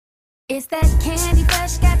It's that candy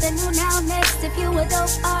fresh, got the new now next. If you a dope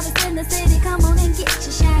artist in the city, come on and get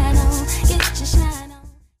your shine on, get your shine on.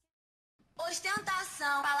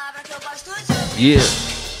 Ostentação, palavra que eu gosto de. Yeah.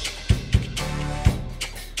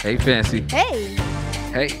 Hey, Fancy. Hey.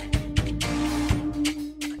 Hey.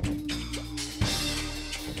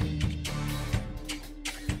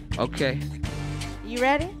 Okay. You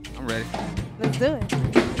ready? I'm ready. Let's do it.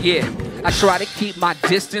 Yeah, I try to keep my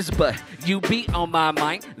distance, but you be on my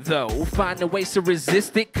mind, though. Find a ways to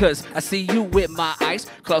resist it, cause I see you with my eyes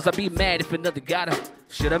closed. I'd be mad if another got her.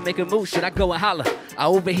 Should I make a move? Should I go and holler? I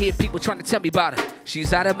overhear people trying to tell me about her.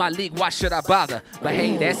 She's out of my league, why should I bother? But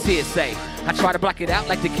hey, that's hearsay. I try to block it out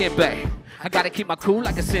like the Kimbe. I gotta keep my cool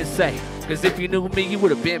like a sensei. Cause if you knew me, you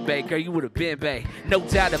would've been bae. Girl, you would've been bae. No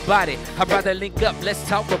doubt about it. I'd rather link up, let's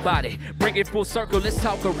talk about it. Bring it full circle, let's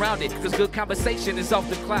talk around it. Cause good conversation is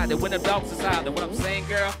often clouded when the dogs is howling. What I'm saying,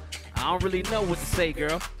 girl, I don't really know what to say,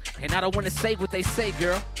 girl. And I don't wanna say what they say,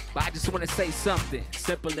 girl. But I just wanna say something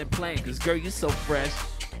simple and plain. Cause girl, you so fresh.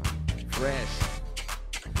 Fresh.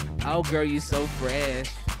 Oh, girl, you so fresh.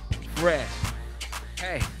 Fresh.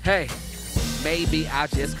 Hey, hey. Maybe I'll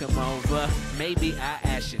just come over. Maybe I'll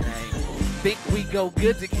ask your name. Think we go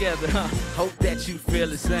good together, huh? Hope that you feel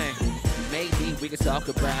the same. Maybe we can talk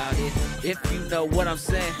about it, if you know what I'm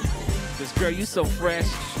saying. Cause girl, you so fresh.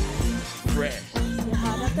 Fresh. You're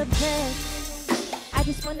hot off the press. I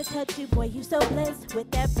just wanna touch you, boy, you so blessed.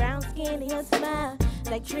 With that brown skin and your smile.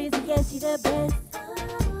 Like trees, yes, you the best.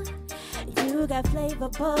 You got flavor,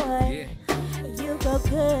 boy. Yeah. You go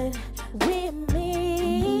good with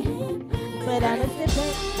me. But I'm a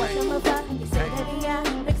sip, watch on my bar. You say that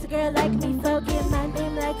I makes a girl like me forget my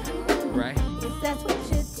name like you. Right. Yes, that's what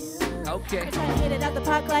you do. Okay. I try to hit it out the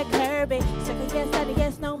park like Kirby. Second yes, third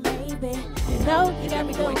yes, no maybe. No, you got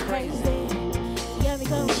me going crazy. You got me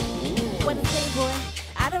going. What to say, boy?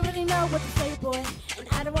 I don't really know what to say, boy. And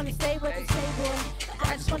I don't wanna say what to say, boy. But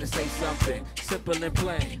I just wanna say something simple and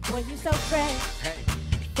plain. Boy, you so fresh. Hey.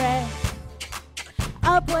 Fresh.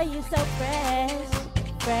 Oh, boy, you so fresh.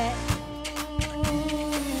 Fresh.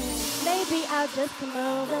 Maybe I'll just come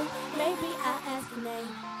over. Maybe I'll ask your name.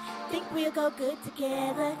 Think we'll go good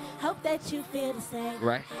together. Hope that you feel the same.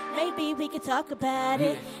 Right. Maybe we could talk about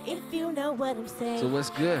it if you know what I'm saying. So what's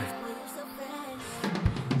good?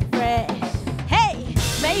 Fresh. Hey,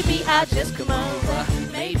 maybe I'll just come over.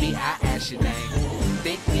 Maybe I'll ask your name.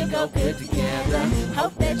 Think we'll go good together.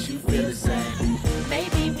 Hope that you feel the same.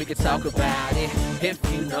 Maybe we could talk about it if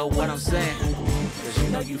you know what I'm saying. Cause you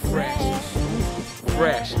know you fresh.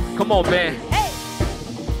 Fresh. Come on, man. Hey.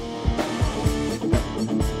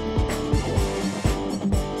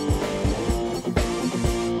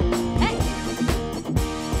 Hey.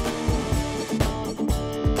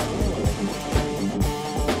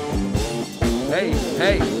 Hey,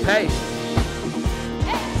 hey, hey.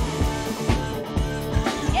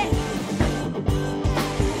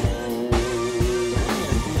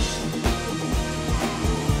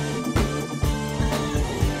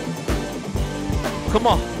 Come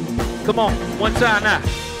on, come on, one time now.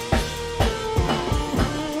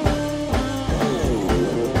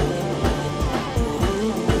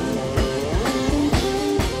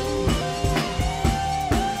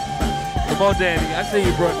 Come on, Danny, I see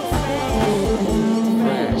you, bro.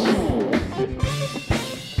 Fresh.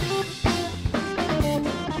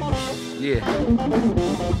 Yeah.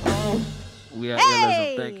 We are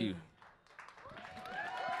ILLism, thank you.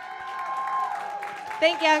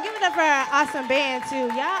 Thank y'all. Give it up for our awesome band, too.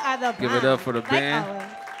 Y'all are the Give it up for the band.